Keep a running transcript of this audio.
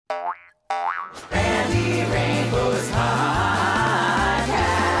Randy Rainbow's podcast.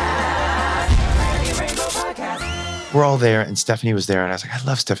 Randy Rainbow podcast. We're all there, and Stephanie was there, and I was like, I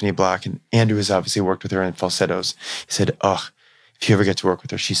love Stephanie Block, and Andrew has obviously worked with her in falsettos. He said, oh, if you ever get to work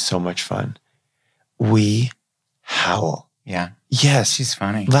with her, she's so much fun. We howl. Yeah. Yes. She's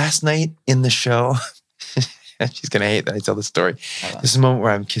funny. Last night in the show, she's going to hate that I tell the story. This is a moment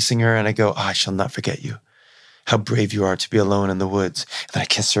where I'm kissing her, and I go, oh, I shall not forget you. How brave you are to be alone in the woods. And then I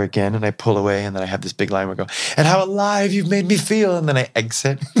kiss her again, and I pull away, and then I have this big line where I go, and how alive you've made me feel. And then I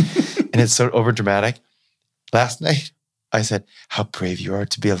exit, and it's so overdramatic. Last night, I said, how brave you are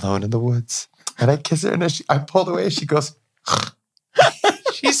to be alone in the woods. And I kiss her, and I pulled away, and she goes,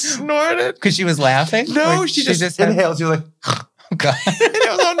 she snorted. Because she was laughing? No, she just inhaled. She was like, oh, God. And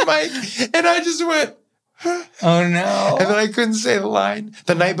it was on mic. And I just went, oh, no. And then I couldn't say the line.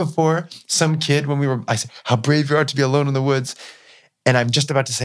 The night before, some kid, I said, how brave you are to be alone in the woods. And I'm just about to say,